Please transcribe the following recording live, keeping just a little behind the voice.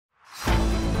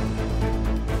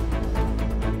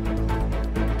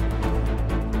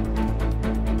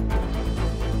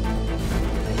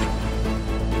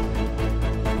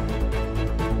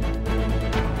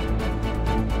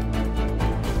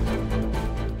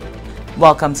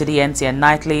Welcome to the NTN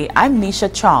Nightly. I'm Lucia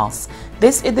Charles.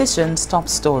 This edition's top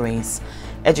stories.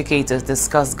 Educators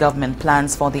discuss government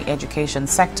plans for the education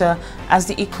sector as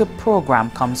the EQUIP program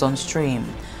comes on stream.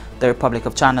 The Republic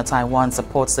of China Taiwan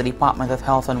supports the Department of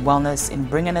Health and Wellness in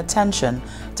bringing attention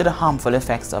to the harmful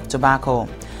effects of tobacco.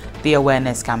 The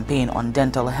awareness campaign on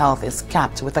dental health is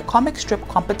capped with a comic strip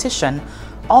competition.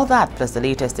 All that plus the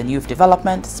latest in youth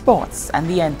development, sports, and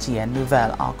the NTN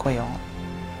Nouvelle Arcoyon.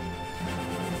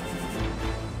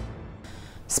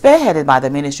 Spearheaded by the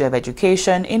Ministry of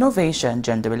Education, Innovation,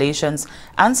 Gender Relations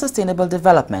and Sustainable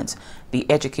Development, the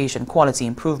Education Quality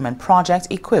Improvement Project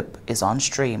EQUIP is on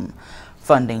stream.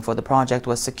 Funding for the project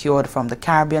was secured from the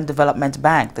Caribbean Development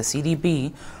Bank, the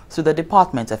CDB, through the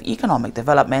Department of Economic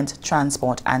Development,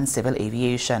 Transport and Civil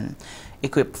Aviation.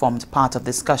 EQUIP formed part of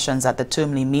discussions at the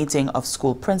termly meeting of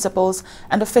school principals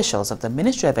and officials of the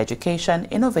Ministry of Education,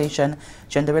 Innovation,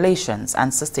 Gender Relations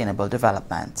and Sustainable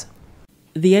Development.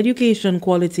 The Education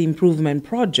Quality Improvement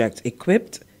Project,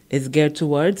 EQUIP, is geared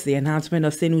towards the enhancement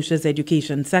of St. Lucia's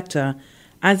education sector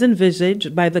as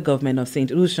envisaged by the government of St.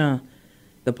 Lucia.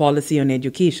 The policy on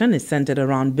education is centered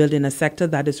around building a sector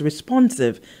that is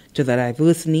responsive to the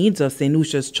diverse needs of St.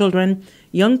 Lucia's children,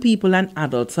 young people and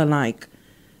adults alike.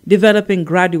 Developing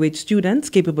graduate students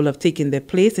capable of taking their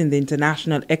place in the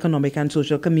international economic and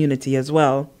social community as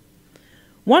well.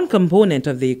 One component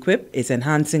of the EQUIP is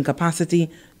enhancing capacity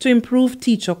to improve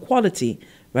teacher quality,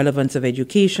 relevance of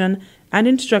education, and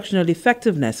instructional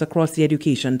effectiveness across the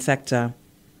education sector.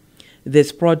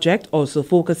 This project also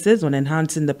focuses on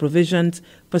enhancing the provisions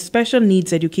for special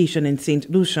needs education in St.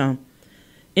 Lucia.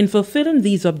 In fulfilling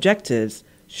these objectives,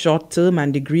 short-term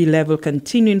and degree-level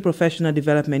continuing professional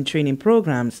development training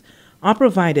programs are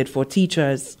provided for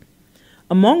teachers.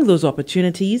 Among those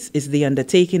opportunities is the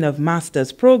undertaking of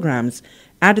master's programs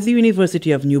at the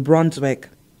University of New Brunswick.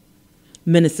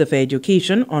 Minister for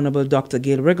Education, Honorable Dr.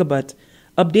 Gail Rigobert,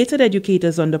 updated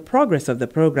educators on the progress of the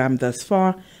program thus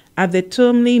far at their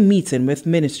termly meeting with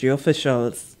ministry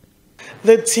officials.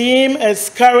 The team is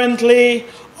currently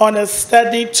on a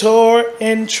study tour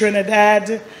in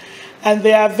Trinidad, and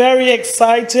they are very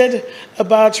excited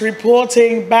about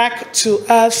reporting back to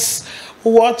us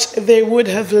what they would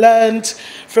have learned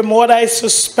from what I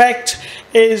suspect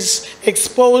is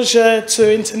exposure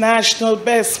to international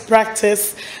best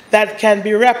practice that can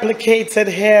be replicated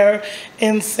here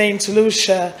in St.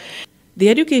 Lucia. The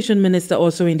Education Minister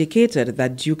also indicated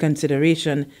that due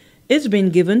consideration is being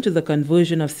given to the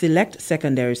conversion of select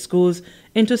secondary schools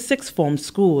into sixth form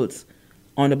schools.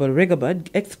 Honorable Rigobert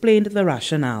explained the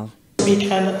rationale. We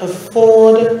can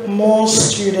afford more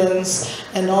students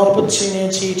an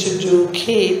opportunity to do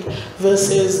CAPE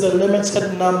versus the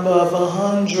limited number of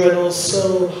 100 or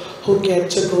so who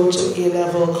get to go to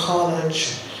A-level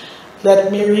college.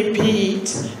 Let me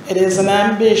repeat, it is an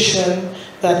ambition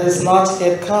that is not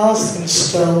yet cast in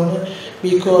stone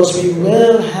because we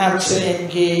will have to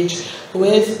engage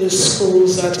with the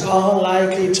schools that are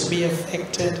likely to be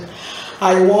affected.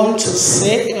 I want to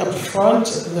say up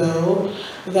front, though,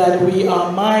 that we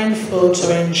are mindful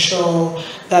to ensure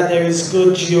that there is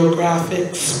good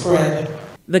geographic spread.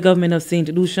 The government of St.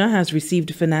 Lucia has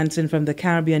received financing from the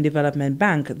Caribbean Development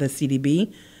Bank, the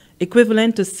CDB,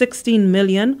 equivalent to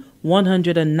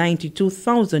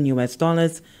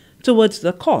 $16,192,000 towards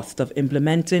the cost of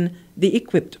implementing the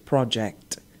EQUIP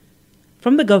project.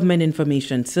 From the Government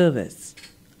Information Service,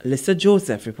 Lisa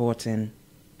Joseph reporting.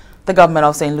 The government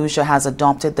of St. Lucia has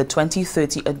adopted the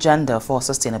 2030 Agenda for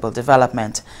Sustainable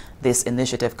Development. This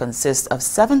initiative consists of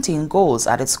 17 goals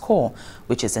at its core,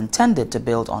 which is intended to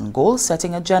build on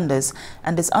goal-setting agendas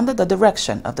and is under the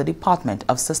direction of the Department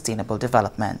of Sustainable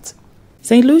Development.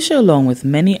 St. Lucia, along with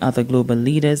many other global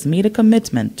leaders, made a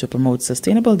commitment to promote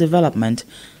sustainable development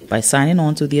by signing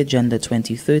on to the Agenda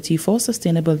 2030 for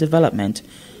Sustainable Development,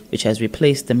 which has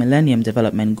replaced the Millennium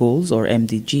Development Goals, or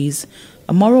MDGs,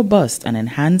 a more robust and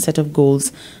enhanced set of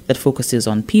goals that focuses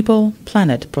on people,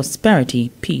 planet, prosperity,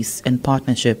 peace, and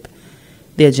partnership.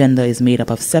 The agenda is made up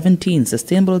of 17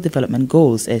 Sustainable Development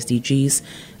Goals, SDGs,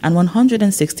 and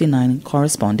 169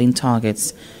 corresponding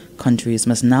targets. Countries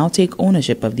must now take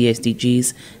ownership of the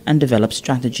SDGs and develop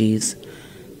strategies.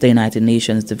 The United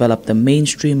Nations developed the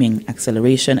mainstreaming,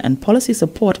 acceleration, and policy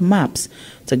support maps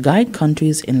to guide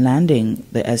countries in landing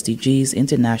the SDGs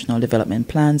international development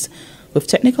plans with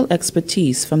technical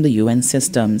expertise from the UN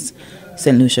systems.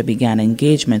 St. Lucia began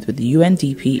engagement with the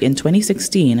UNDP in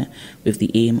 2016 with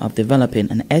the aim of developing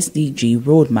an SDG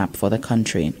roadmap for the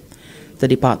country. The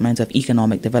Department of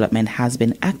Economic Development has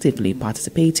been actively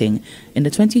participating in the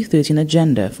 2013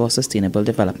 Agenda for Sustainable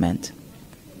Development.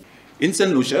 In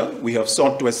St. Lucia, we have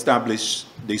sought to establish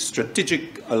the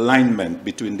strategic alignment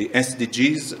between the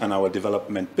SDGs and our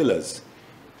development pillars,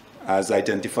 as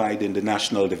identified in the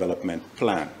National Development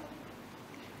Plan.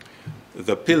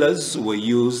 The pillars were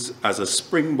used as a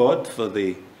springboard for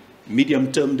the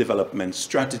Medium-Term Development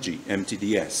Strategy,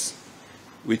 MTDS,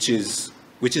 which is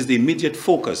the immediate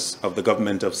focus of the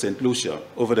government of St. Lucia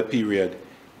over the period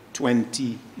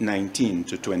 2019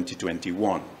 to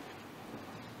 2021.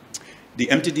 The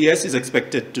MTDS is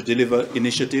expected to deliver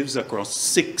initiatives across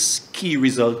 6 key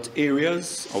result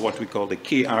areas, or what we call the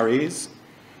KRAs,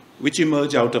 which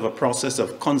emerge out of a process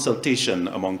of consultation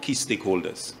among key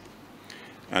stakeholders.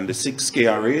 And the 6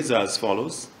 KRAs are as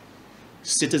follows: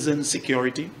 citizen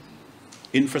security,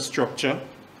 infrastructure,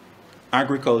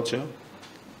 agriculture,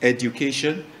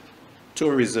 education,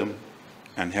 tourism,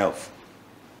 and health.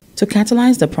 To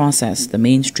catalyze the process, the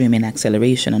Mainstreaming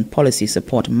Acceleration and Policy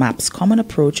Support MAP's common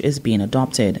approach is being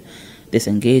adopted. This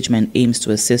engagement aims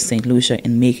to assist St. Lucia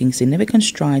in making significant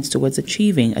strides towards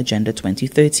achieving Agenda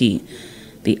 2030.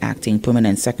 The Acting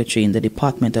Permanent Secretary in the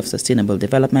Department of Sustainable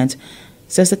Development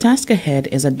says the task ahead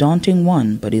is a daunting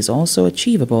one, but is also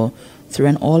achievable through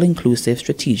an all-inclusive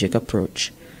strategic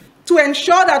approach. To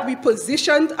ensure that we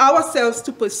positioned ourselves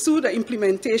to pursue the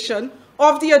implementation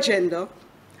of the agenda,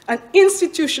 an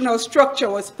institutional structure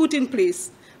was put in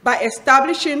place by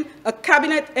establishing a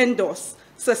cabinet-endorsed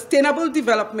Sustainable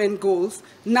Development Goals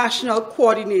National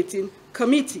Coordinating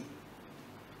Committee.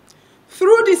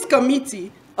 Through this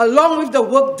committee, along with the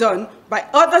work done by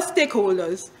other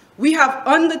stakeholders, we have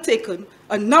undertaken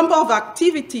a number of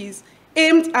activities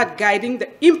aimed at guiding the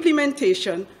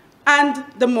implementation and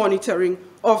the monitoring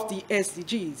of the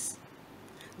SDGs.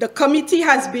 The committee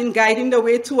has been guiding the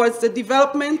way towards the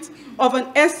development of an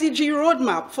SDG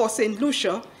roadmap for St.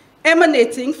 Lucia,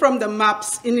 emanating from the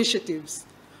MAP's initiatives.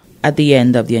 At the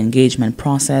end of the engagement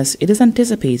process, it is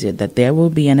anticipated that there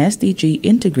will be an SDG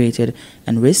integrated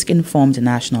and risk-informed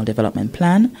national development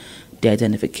plan, the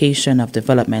identification of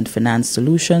development finance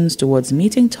solutions towards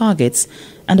meeting targets,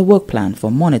 and a work plan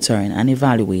for monitoring and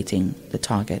evaluating the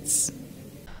targets.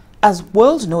 As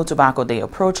World No Tobacco Day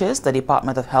approaches, the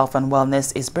Department of Health and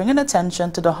Wellness is bringing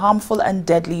attention to the harmful and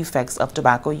deadly effects of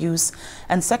tobacco use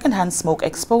and secondhand smoke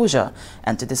exposure,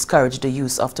 and to discourage the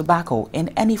use of tobacco in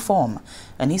any form.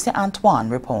 Anissa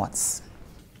Antoine reports.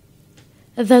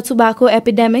 The tobacco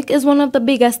epidemic is one of the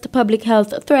biggest public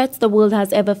health threats the world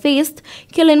has ever faced,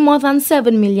 killing more than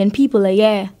 7 million people a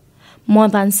year. More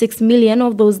than 6 million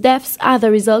of those deaths are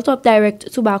the result of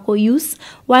direct tobacco use,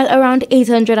 while around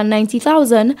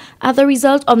 890,000 are the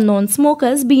result of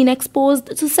non-smokers being exposed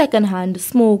to second-hand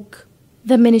smoke.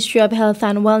 The Ministry of Health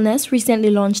and Wellness recently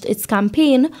launched its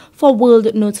campaign for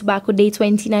World No Tobacco Day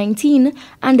 2019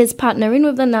 and is partnering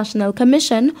with the National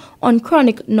Commission on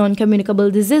Chronic Non-Communicable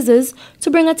Diseases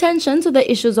to bring attention to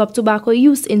the issues of tobacco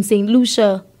use in St.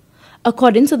 Lucia.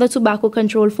 According to the Tobacco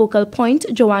Control Focal Point,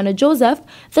 Joanna Joseph,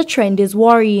 the trend is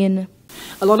worrying.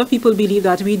 A lot of people believe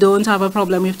that we don't have a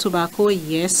problem with tobacco.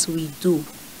 Yes, we do.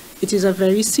 It is a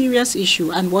very serious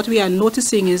issue, and what we are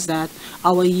noticing is that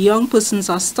our young persons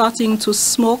are starting to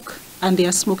smoke, and they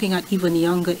are smoking at even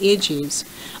younger ages.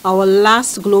 Our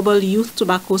last Global Youth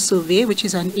Tobacco Survey, which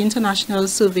is an international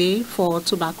survey for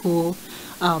tobacco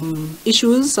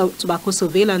issues, tobacco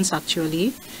surveillance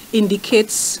actually,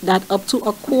 indicates that up to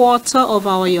a quarter of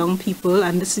our young people,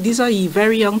 and these are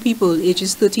very young people,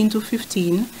 ages 13 to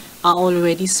 15, are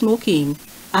already smoking.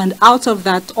 And out of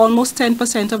that, almost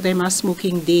 10% of them are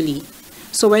smoking daily.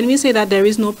 So when we say that there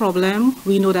is no problem,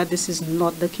 we know that this is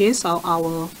not the case.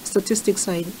 Our statistics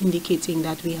are indicating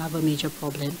that we have a major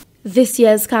problem. This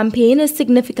year's campaign is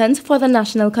significant for the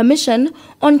National Commission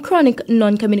on Chronic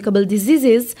Non-Communicable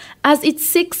Diseases as it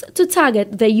seeks to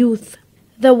target the youth.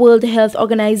 The World Health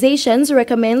Organization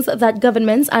recommends that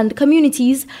governments and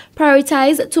communities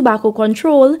prioritize tobacco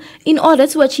control in order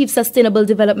to achieve Sustainable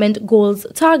Development Goals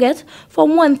target for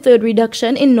 1/3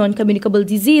 reduction in non-communicable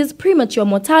disease premature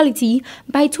mortality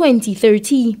by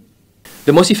 2030.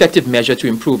 The most effective measure to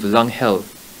improve lung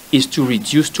health is to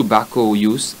reduce tobacco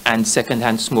use and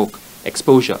secondhand smoke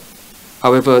exposure.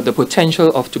 However, the potential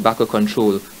of tobacco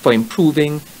control for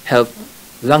improving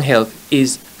lung health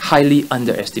is highly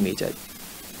underestimated.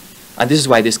 And this is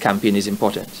why this campaign is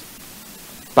important.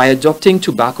 By adopting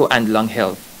tobacco and lung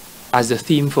health as the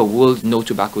theme for World No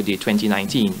Tobacco Day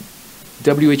 2019,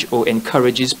 WHO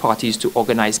encourages parties to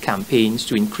organize campaigns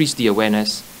to increase the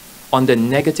awareness on the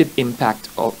negative impact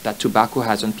that tobacco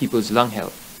has on people's lung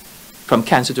health, from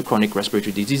cancer to chronic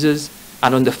respiratory diseases,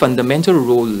 and on the fundamental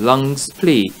role lungs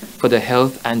play for the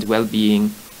health and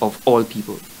well-being of all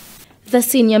people. The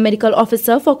senior medical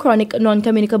officer for chronic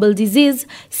non-communicable disease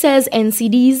says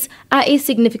NCDs are a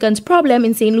significant problem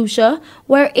in St. Lucia,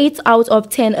 where 8 out of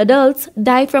 10 adults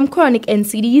die from chronic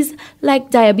NCDs like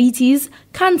diabetes,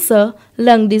 cancer,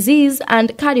 lung disease,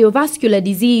 and cardiovascular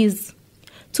disease.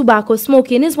 Tobacco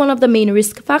smoking is one of the main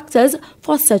risk factors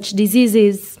for such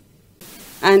diseases.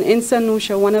 And in St.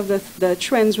 Lucia, one of the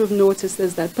trends we've noticed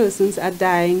is that persons are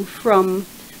dying from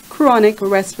chronic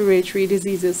respiratory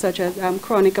diseases such as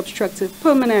chronic obstructive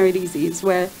pulmonary disease,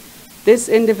 where this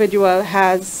individual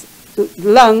has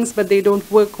lungs but they don't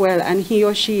work well and he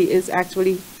or she is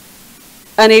actually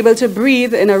unable to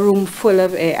breathe in a room full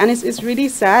of air. And it's really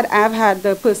sad. I've had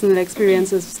the personal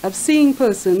experiences of seeing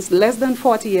persons less than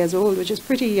 40 years old, which is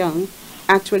pretty young,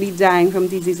 actually dying from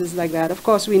diseases like that. Of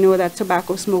course, we know that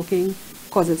tobacco smoking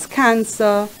causes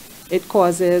cancer. It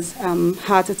causes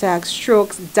heart attacks,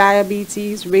 strokes,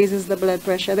 diabetes, raises the blood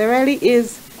pressure. There really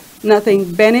is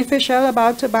nothing beneficial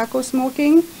about tobacco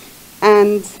smoking.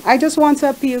 And I just want to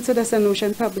appeal to the St.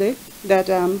 Lucian public that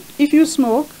if you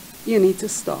smoke, you need to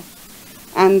stop.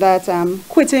 And that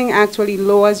quitting actually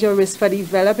lowers your risk for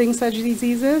developing such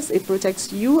diseases. It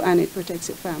protects you and it protects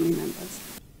your family members.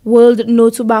 World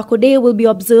No Tobacco Day will be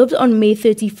observed on May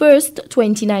 31st,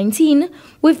 2019,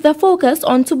 with the focus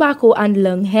on tobacco and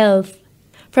lung health.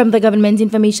 From the Government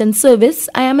Information Service,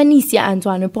 I am Anicia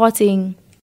Antoine reporting.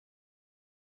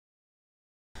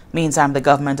 Meantime, the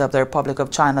government of the Republic of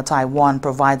China, Taiwan,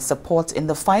 provides support in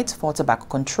the fight for tobacco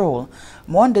control.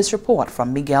 More on this report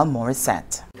from Miguel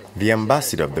Morissette. The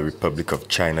ambassador of the Republic of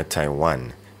China,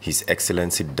 Taiwan, His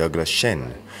Excellency Douglas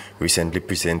Shen, recently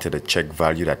presented a check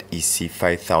valued at EC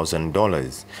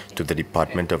 $5,000 to the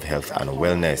Department of Health and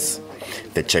Wellness.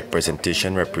 The check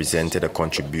presentation represented a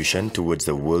contribution towards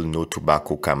the World No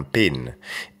Tobacco campaign,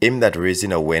 aimed at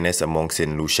raising awareness among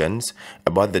St. Lucians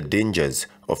about the dangers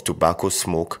of tobacco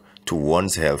smoke to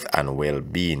one's health and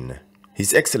well-being.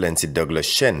 His Excellency Douglas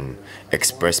Shen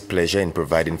expressed pleasure in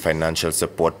providing financial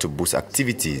support to boost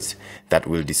activities that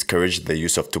will discourage the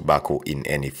use of tobacco in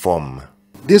any form.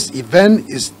 This event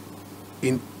is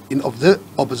in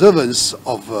observance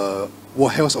of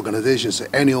World Health Organization's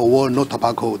annual World No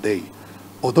Tobacco Day.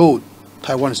 Although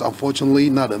Taiwan is unfortunately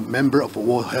not a member of the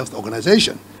World Health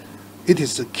Organization, it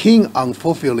is keen on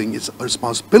fulfilling its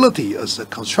responsibility as a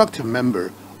constructive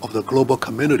member of the global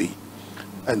community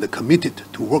and committed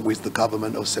to work with the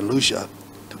government of St. Lucia,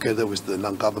 together with the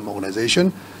non-government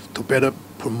organization, to better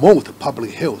promote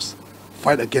public health,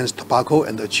 fight against tobacco,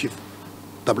 and achieve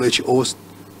WHO's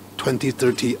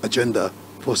 2030 Agenda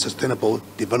for Sustainable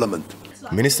Development.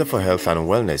 Minister for Health and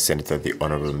Wellness, Senator the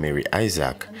Honorable Mary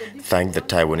Isaac, thanked the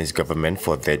Taiwanese government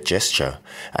for their gesture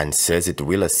and says it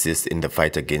will assist in the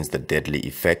fight against the deadly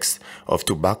effects of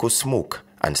tobacco smoke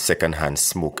and second-hand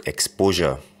smoke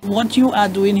exposure. What you are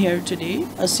doing here today,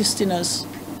 assisting us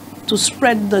to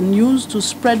spread the news, to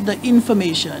spread the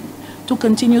information, to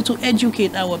continue to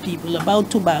educate our people about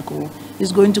tobacco,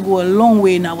 is going to go a long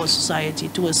way in our society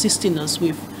to assisting us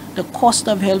with the cost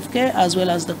of healthcare as well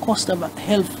as the cost of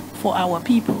health for our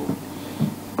people.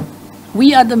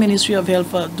 We at the Ministry of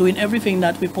Health are doing everything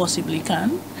that we possibly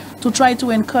can to try to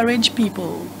encourage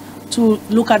people to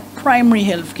look at primary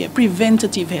healthcare,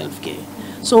 preventative healthcare.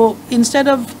 So instead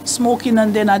of smoking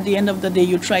and then at the end of the day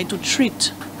you try to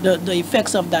treat the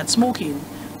effects of that smoking,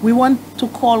 we want to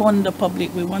call on the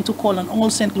public, we want to call on all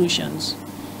St. Lucians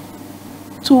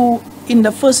to, in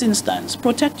the first instance,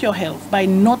 protect your health by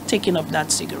not taking up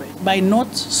that cigarette, by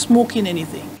not smoking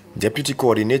anything. Deputy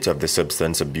Coordinator of the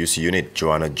Substance Abuse Unit,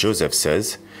 Joanna Joseph,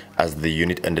 says, as the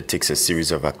unit undertakes a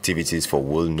series of activities for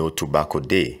World No Tobacco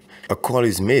Day, a call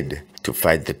is made to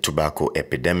fight the tobacco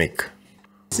epidemic.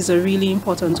 This is a really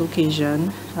important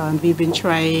occasion, and we've been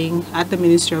trying at the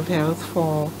Ministry of Health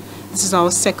this is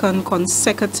our second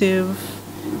consecutive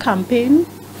campaign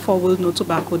for World No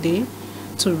Tobacco Day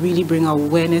to really bring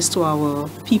awareness to our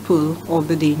people of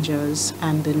the dangers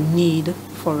and the need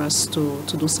for us to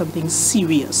do something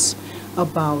serious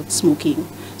about smoking.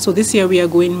 So this year we are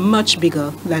going much bigger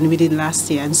than we did last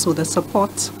year, and so the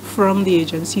support from the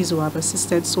agencies who have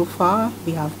assisted so far,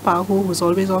 we have PAHO who's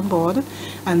always on board,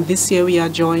 and this year we are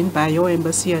joined by your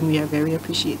embassy and we are very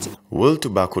appreciative. World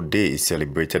Tobacco Day is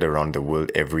celebrated around the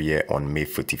world every year on May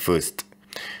 31st.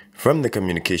 From the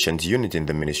Communications Unit in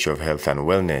the Ministry of Health and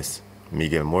Wellness,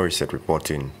 Miguel Morissette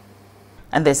reporting.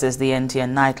 And this is the NTN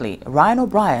Nightly. Ryan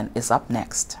O'Brien is up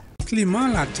next.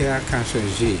 Climat la terre a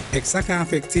changé, et ça a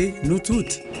affecté nous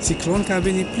toutes. Cyclone qui a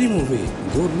venu plus mauvais,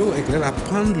 d'eau de l'eau et la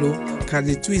prendre l'eau ka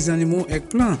détruire animaux avec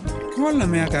plan. Quand la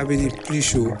mer a venu plus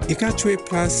chaud, et ka tuer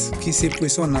place qui c'est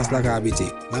poisson nas la ka habité.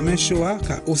 La mer chaud a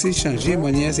aussi changé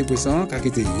manière ces poissons ka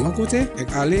quitter d'un côté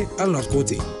et aller à l'autre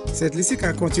côté. Cette liste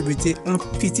a contribué un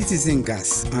petit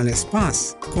gaz en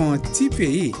l'espace. Quand un petit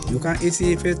pays, nous avons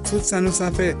essayé de faire tout ça nous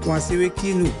a fait pour assurer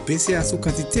que nous baisser à sous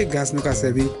quantité de gaz nous a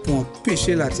servi pour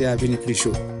empêcher la terre à venir plus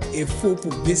chaud. Et faut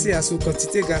pour baisser à sous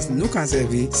quantité de gaz nous a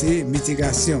servi, c'est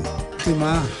mitigation. Le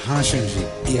climat a changé.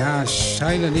 Il y a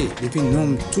chaque année, depuis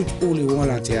nombre tout haut le vent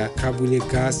la terre, a brûlé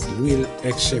gaz, l'huile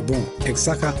et charbon. Et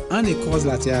ça a en cause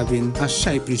la terre à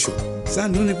chaque plus chaud. Ça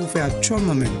nous ne pouvons faire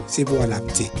actuellement même, c'est pour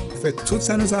adapter. Fait tout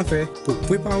ça nous a fait pour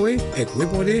préparer et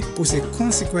répondre pour ces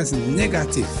conséquences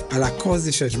négatives à la cause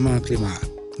du changement climatique.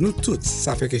 Nous tous,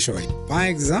 ça fait quelque chose. Par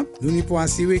exemple, nous ne pouvons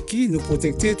assurer que nous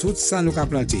protéger tout ça nous a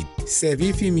planté.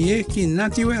 Servir fumier qui est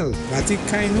naturel. Bâtir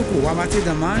caille nous pour abattre des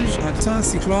dommages en temps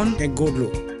cyclone et goutte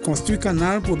d'eau. Construire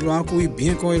canal pour de l'eau courir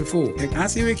bien comme il faut. Et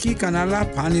assurer que le canal là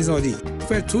pas désordre.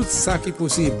 Faire tout ça qui est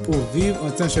possible pour vivre en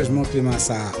temps de changement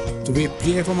climatique. Trouver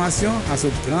plus d'informations à ce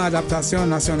plan d'adaptation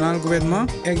national gouvernement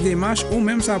et des démarches ou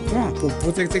même ça prend pour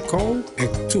protéger le corps et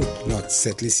tout l'autre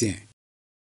citoyen.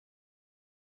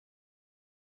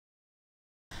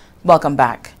 Welcome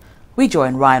back. We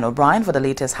join Ryan O'Brien for the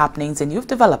latest happenings in youth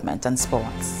development and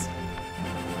sports.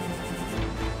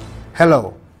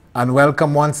 Hello, and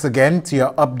welcome once again to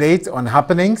your update on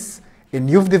happenings in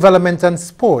youth development and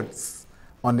sports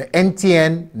on the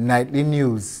NTN Nightly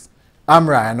News. I'm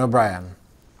Ryan O'Brien.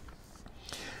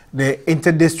 The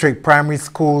Inter-District Primary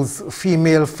School's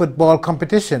female football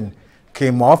competition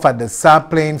came off at the Saab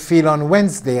playing field on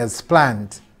Wednesday as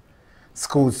planned.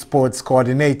 School sports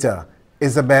coordinator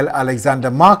Isabel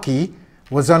Alexander Markey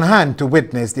was on hand to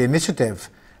witness the initiative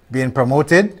being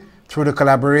promoted through the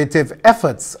collaborative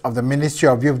efforts of the Ministry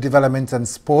of Youth Development and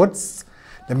Sports,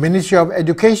 the Ministry of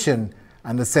Education,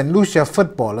 and the St. Lucia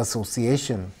Football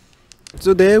Association.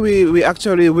 Today we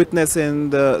actually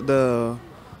witnessing the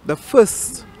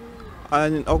first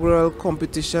inaugural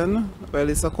competition. Well,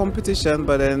 it's a competition,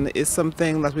 but then it's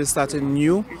something that we're starting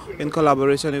new in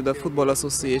collaboration with the Football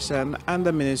Association and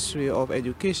the Ministry of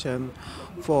Education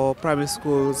for primary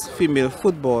schools female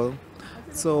football.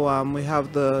 So we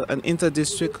have an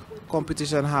inter-district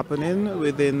competition happening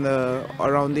within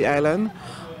around the island.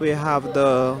 We have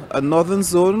a northern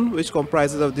zone which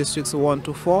comprises of districts 1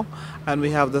 to 4, and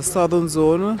we have the southern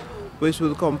zone which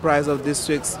will comprise of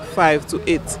districts 5 to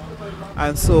 8.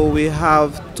 And so we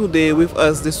have today with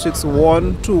us districts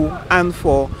 1, 2 and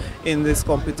 4 in this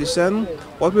competition.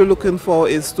 What we're looking for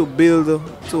is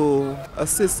to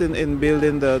assist in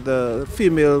building the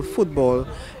female football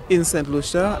in St.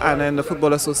 Lucia, and then the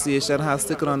Football Association has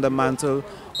taken on the mantle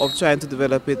of trying to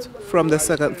develop it from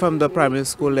the primary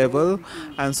school level.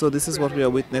 And so this is what we are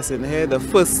witnessing here, the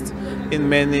first in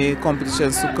many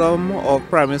competitions to come of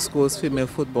primary schools female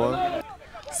football.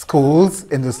 Schools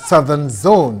in the southern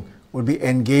zone will be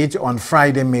engaged on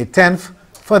Friday, May 10th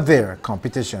for their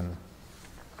competition.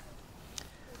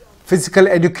 Physical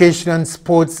education and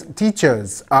sports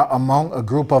teachers are among a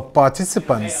group of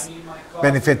participants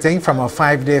benefiting from a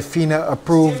 5-day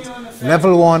FINA-approved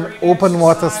Level 1 open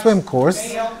water swim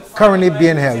course currently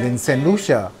being held in St.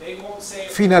 Lucia.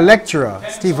 FINA lecturer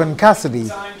Stephen Cassidy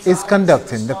is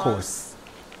conducting the course.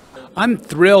 I'm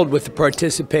thrilled with the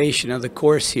participation of the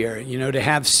course here. You know, to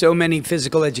have so many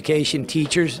physical education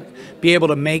teachers be able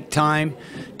to make time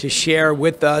to share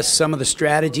with us some of the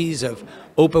strategies of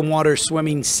open water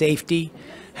swimming safety,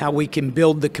 how we can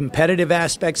build the competitive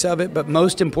aspects of it, but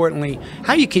most importantly,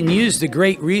 how you can use the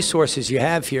great resources you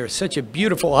have here. Such a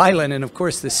beautiful island, and of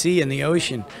course the sea and the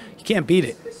ocean. You can't beat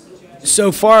it.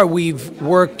 So far, we've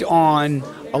worked on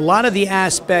a lot of the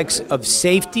aspects of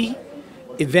safety,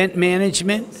 event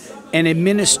management, and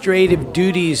administrative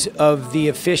duties of the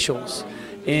officials.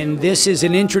 And this is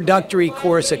an introductory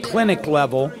course, a clinic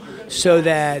level, so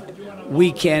that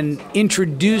we can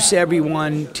introduce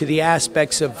everyone to the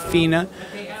aspects of FINA.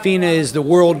 FINA is the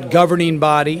world governing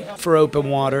body for open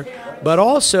water, but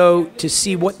also to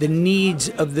see what the needs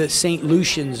of the St.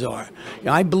 Lucians are.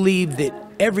 Now, I believe that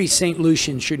every St.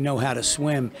 Lucian should know how to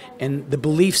swim, and the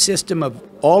belief system of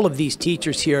all of these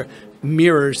teachers here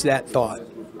mirrors that thought.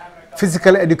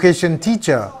 Physical education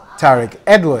teacher Tarek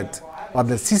Edward of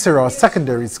the Cicero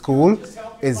Secondary School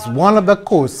is one of the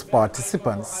course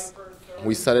participants.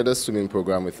 We started a swimming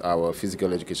program with our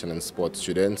physical education and sports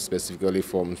students, specifically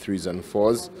Form 3s and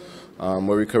 4s,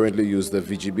 where we currently use the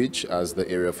VG Beach as the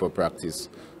area for practice.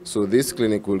 So this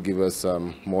clinic will give us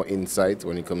more insight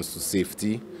when it comes to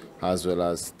safety, as well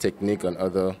as technique and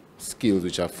other skills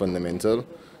which are fundamental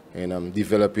in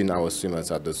developing our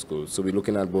swimmers at the school. So we're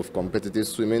looking at both competitive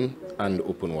swimming and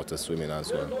open water swimming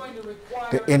as well.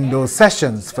 The indoor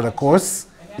sessions for the course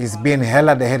is being held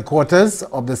at the headquarters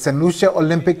of the St. Lucia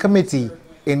Olympic Committee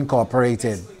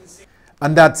Incorporated.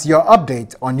 And that's your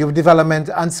update on youth development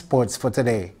and sports for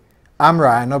today. I'm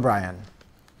Ryan O'Brien.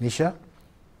 Nisha?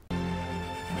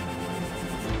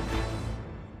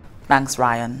 Thanks,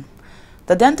 Ryan.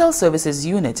 The Dental Services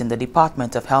Unit in the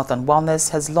Department of Health and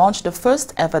Wellness has launched the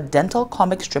first ever dental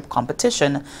comic strip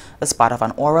competition as part of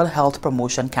an oral health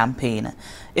promotion campaign.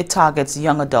 It targets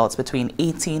young adults between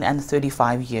 18 and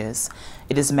 35 years.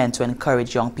 It is meant to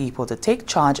encourage young people to take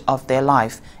charge of their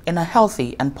life in a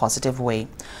healthy and positive way.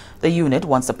 The unit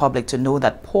wants the public to know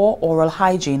that poor oral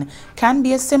hygiene can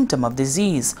be a symptom of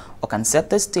disease or can set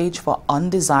the stage for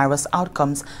undesirous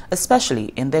outcomes,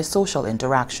 especially in their social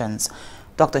interactions.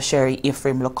 Dr. Sherry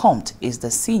Ephraim Lecomte is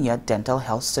the senior dental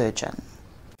health surgeon.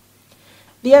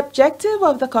 The objective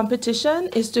of the competition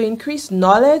is to increase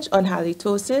knowledge on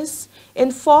halitosis,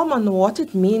 inform on what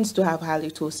it means to have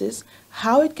halitosis,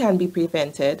 how it can be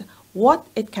prevented, what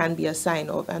it can be a sign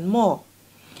of, and more.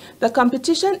 The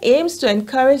competition aims to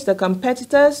encourage the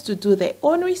competitors to do their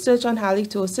own research on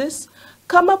halitosis,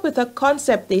 come up with a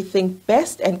concept they think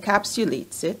best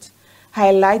encapsulates it,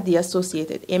 highlight the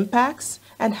associated impacts,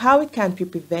 and how it can be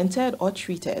prevented or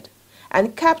treated,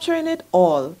 and capturing it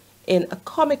all in a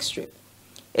comic strip.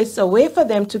 It's a way for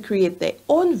them to create their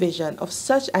own vision of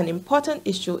such an important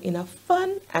issue in a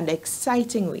fun and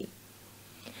exciting way.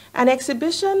 An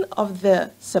exhibition of the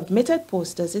submitted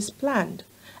posters is planned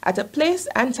at a place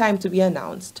and time to be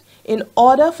announced in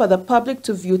order for the public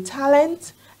to view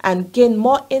talent and gain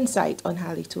more insight on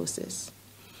halitosis.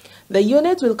 The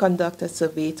unit will conduct a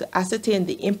survey to ascertain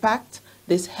the impact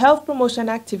this health promotion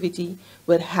activity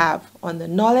will have on the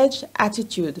knowledge,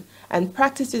 attitude, and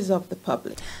practices of the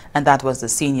public. And that was the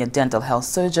senior dental health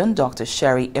surgeon, Dr.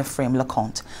 Sherry Ephraim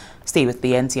Lecomte. Stay with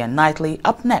the NTN Nightly.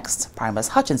 Up next, Primus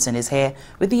Hutchinson is here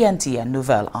with the NTN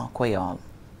Nouvelle en Creole.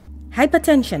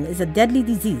 Hypertension is a deadly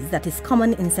disease that is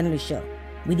common in St. Lucia.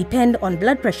 We depend on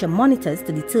blood pressure monitors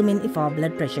to determine if our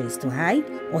blood pressure is too high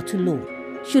or too low.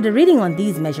 Should a reading on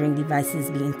these measuring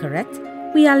devices be incorrect,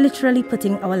 we are literally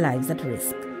putting our lives at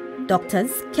risk.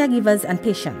 Doctors, caregivers, and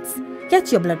patients, get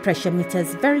your blood pressure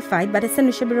meters verified by the St.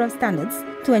 Lucia Bureau of Standards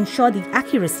to ensure the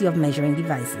accuracy of measuring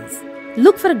devices.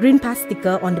 Look for the green pass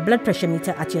sticker on the blood pressure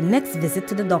meter at your next visit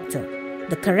to the doctor.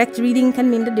 The correct reading can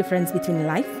mean the difference between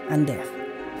life and death.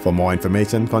 For more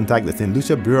information, contact the St.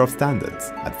 Lucia Bureau of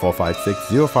Standards at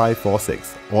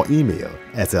 456-0546 or email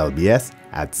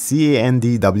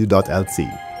slbs@candw.lc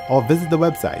or visit the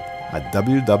website at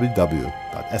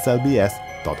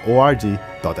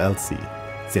www.slbs.org.lc.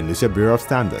 St. Lucia Bureau of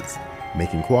Standards,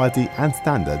 making quality and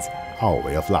standards our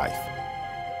way of life.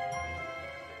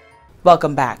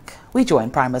 Welcome back. We join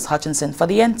Primus Hutchinson for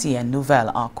the NTN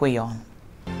Nouvelle en Creole.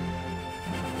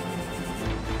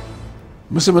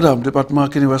 Monsieur, Madame, département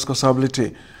qui nous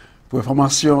responsabilité pour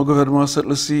information au gouvernement St.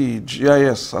 Lucie,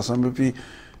 GIS, Assemblée puis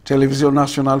Télévision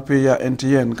Nationale pays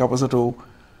NTN, capacité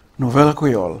Nouvelle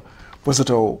Creole,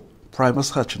 capacité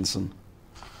Primus Hutchinson.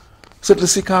 St.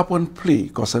 Lucie a un pli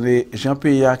concernant les gens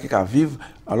pays qui vivent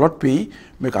à l'autre pays,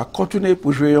 mais qui continuent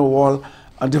pour jouer un rôle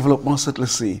en développement St.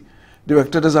 Lucie.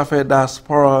 Directeur des affaires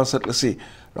diaspora St. Lucie,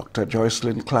 Dr.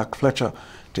 Joycelyn Clark Fletcher,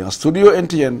 est en studio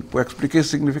NTN pour expliquer la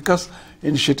significance de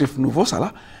l'initiative nouveau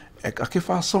ça et à quelle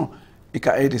façon il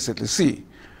a aidé St. Lucie.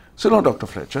 Selon Dr.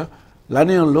 Fletcher,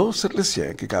 l'année en l'eau, St.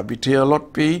 Lucien qui a habité dans l'autre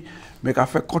pays, mais qui a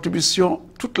fait contribution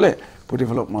toutes les pour le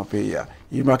développement du pays.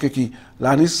 Il marque que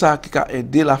l'année ça qui a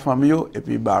aidé la famille et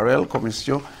puis Barrel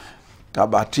Commission qui a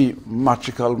bâti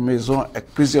Matrical Maison et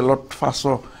plusieurs autres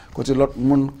façons côté l'autre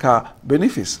monde qui a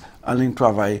bénéfice en ligne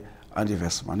travail en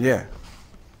diverses manières.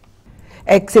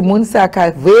 Et ces gens qui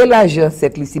ont vu l'argent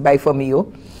cette Lucie by famille,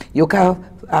 ils ont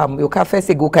fait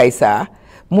ces goukaï ça,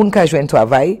 gens qui ont joué un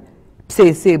travail,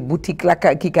 ces boutiques là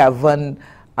qui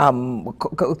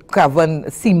vendent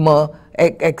ciment,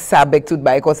 et sabec tout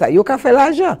bail comme ça, ils ont fait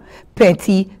l'argent,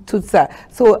 peinti tout ça.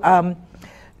 So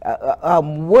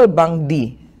World Bank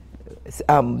dit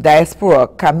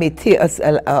diaspora qui mettait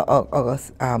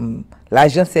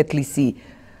l'argent cette Lucie.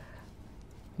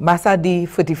 Massa dit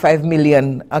 45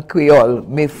 million en créole,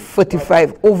 mais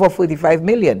over 45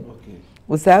 million. Okay.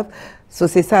 Vous savez? So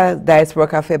c'est ça diaspora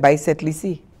qui a fait by cette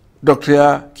Lucie.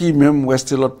 Docteur qui même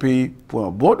resté l'autre pays pour un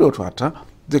bon d'autre temps,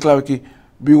 déclare que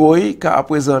bureau qui a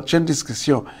présent une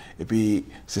discussion et puis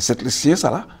c'est cette Lucie ça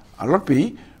là à l'autre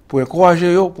pays pour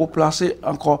encourager eux pour placer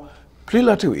encore plus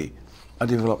l'intérêt en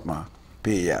développement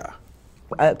pays.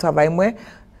 Travail moi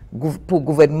pour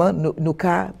gouvernement nous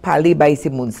ka parler bay ces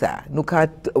moun ça nous ka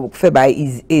faire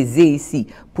bay aisé ici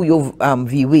pour yo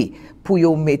vivre pour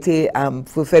yo mettre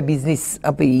pour faire business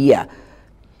en pays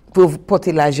pour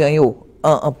porter l'argent yo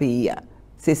en pays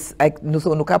c'est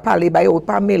nous ka parler bay yo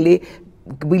pas mêler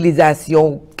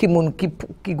mobilisation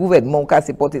qui gouvernement ka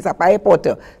se porter ça pas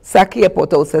important ça qui est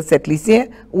important c'est cette lycéen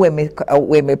ou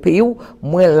mes pays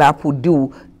moi là pour dire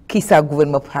qui ça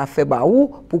gouvernement a fait ba ou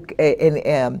pour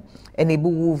et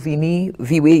vous venez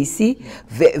vivre ici,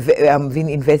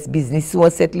 venir invest business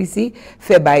sur cette ici,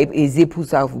 faire bail aisé pour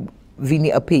ça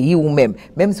venir un pays ou même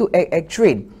si un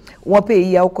trade ou un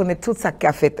pays où connaît tout ça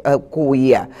qu'a fait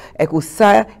Korea et que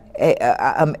ça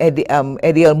aider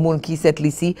le monde qui cette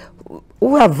ici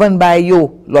ou à vendre bail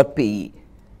l'autre pays.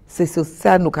 C'est sur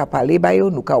ça nous qu'a parler bail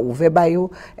nous qu'a ouvert bail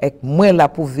et moi là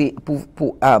pour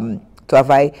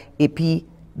travail et puis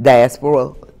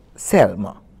diaspora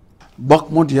seulement.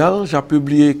 Banque mondiale, j'ai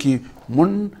publié que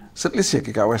cette lycée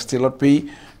qui a resté l'autre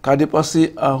pays, qui a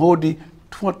dépassé un haut de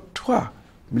 33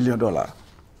 millions de dollars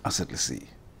à cette lycée.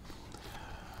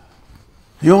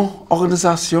 Une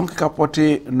organisation qui a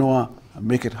porté nous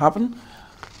Make It Happen,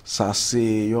 ça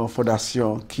c'est une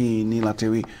fondation qui est la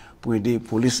théorie pour aider la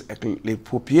police et les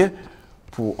pompiers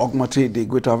pour augmenter des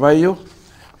gros travail.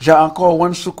 J'ai encore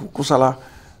un soukou ça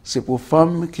c'est pour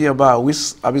femmes qui ont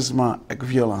abusement et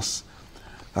violence.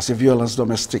 C'est violence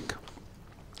domestique.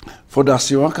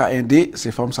 Fondation qui a aidé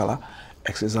ces femmes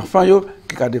et ces enfants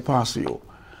qui ont dépensé.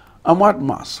 En mois de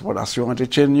mars, Fondation a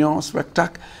tenu un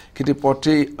spectacle qui a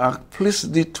porté à plus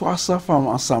de 300 femmes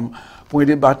ensemble pour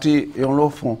aider bâtir un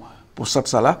fonds pour cette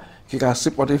salle qui a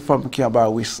supporté les femmes qui ont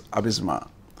abusement.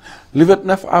 Le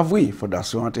 29 avril,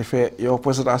 Fondation a fait une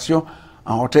présentation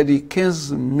en hauteur de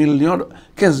 15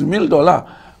 000 dollars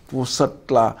pour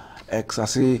cette là. Ça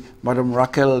c'est Mme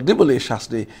Raquel Dibole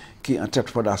Chasde qui est en tête de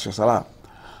fondation.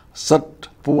 C'est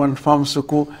pour une femme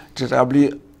secours établie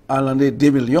en l'année 2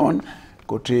 millions,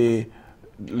 côté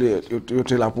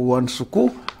là pour un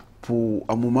secours, pour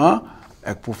un moment,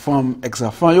 et pour femme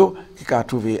ex-enfant qui a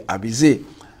trouvé abusé.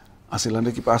 En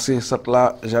l'année qui passée, cette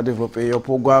là, j'ai développé un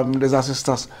programme des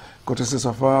assistances. Côté ces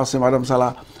enfants, c'est Mme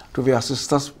Salah trouvé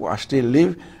assistance pour acheter le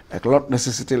livre avec l'autre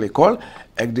nécessité l'école,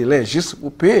 avec des délais juste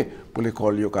pour payer pour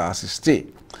l'école qui a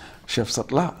assisté. Chef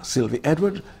Satla, Sylvie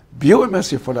Edward, bien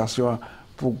remercié la Fondation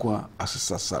pour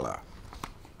assister à ça.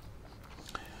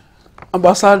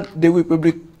 Ambassade de la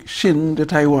République Chine de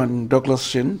Taiwan, Douglas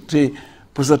Chine, a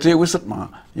présenté récemment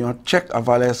un chèque à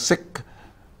valeur $5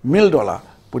 000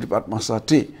 pour le département de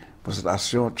santé.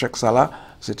 Présentation chèque ça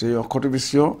c'était une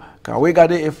contribution qui a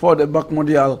regardé l'effort de la Banque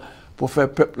mondiale pour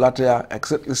faire peuple la terre,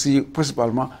 ici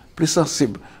principalement plus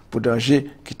sensible pour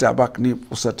danger qui tabac ni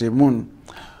pour certains monde.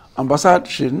 Ambassade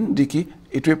Chine dit qu'il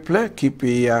était plein qui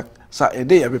pays ça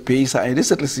aider avec pays ça aider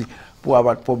cette ici pour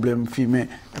avoir des problèmes fumés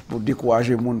pour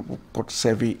décourager monde pour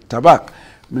servir tabac.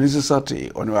 Ministre de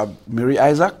santé honorable Mary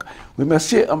Isaac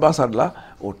remercie ambassade là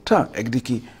autant et dit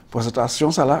que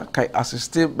présentation ça là qui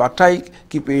assisté bataille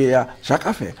qui pays chaque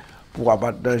affaire pour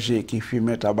abattre danger qui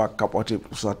fume tabac capoté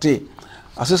pour santé.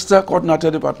 Assistant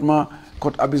coordinateur département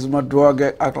contre abusement de drogue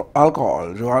et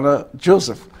alcool, Johanna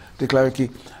Joseph, déclare qu'il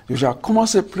a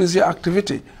commencé plusieurs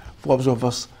activités pour observer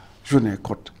la journée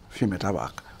contre fumer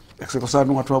tabac. C'est comme ça que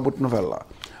nous avons trois bonnes nouvelles là.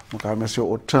 Nous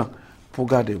remercions autant pour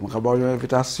garder, nous avons une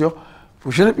invitation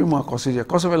pour je ne puis moi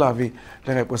conserver la vie,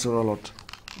 les réponses de l'autre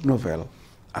nouvelle.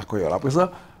 Après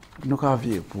ça, nous avons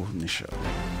vu pour Michel.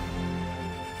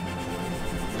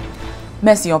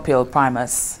 Merci Pale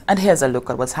Primus, and here's a look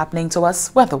at what's happening to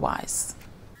us weather-wise.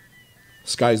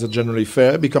 Skies are generally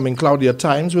fair, becoming cloudy at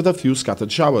times with a few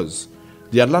scattered showers.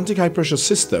 The Atlantic high pressure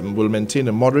system will maintain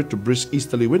a moderate to brisk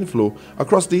easterly wind flow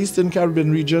across the eastern Caribbean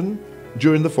region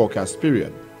during the forecast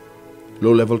period.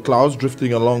 Low-level clouds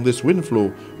drifting along this wind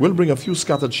flow will bring a few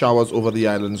scattered showers over the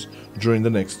islands during the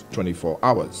next 24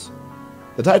 hours.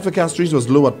 The tide for Castries was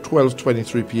low at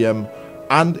 12:23 p.m.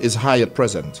 and is high at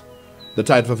present. The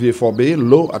tide for Vieux-Fort Bay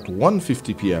low at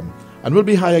 1:50 p.m. and will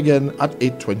be high again at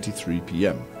 8:23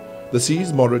 p.m. The sea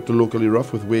is moderate to locally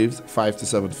rough with waves 5 to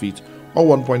 7 feet or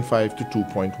 1.5 to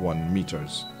 2.1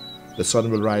 meters. The sun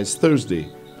will rise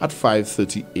Thursday at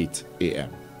 5:38 a.m.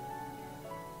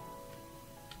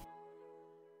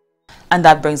 And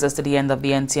that brings us to the end of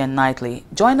the NTN Nightly.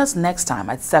 Join us next time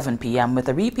at 7 p.m. with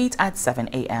a repeat at 7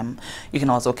 a.m. You can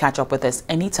also catch up with us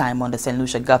anytime on the St.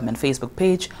 Lucia Government Facebook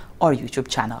page or YouTube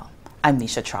channel. I'm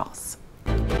Nisha Charles.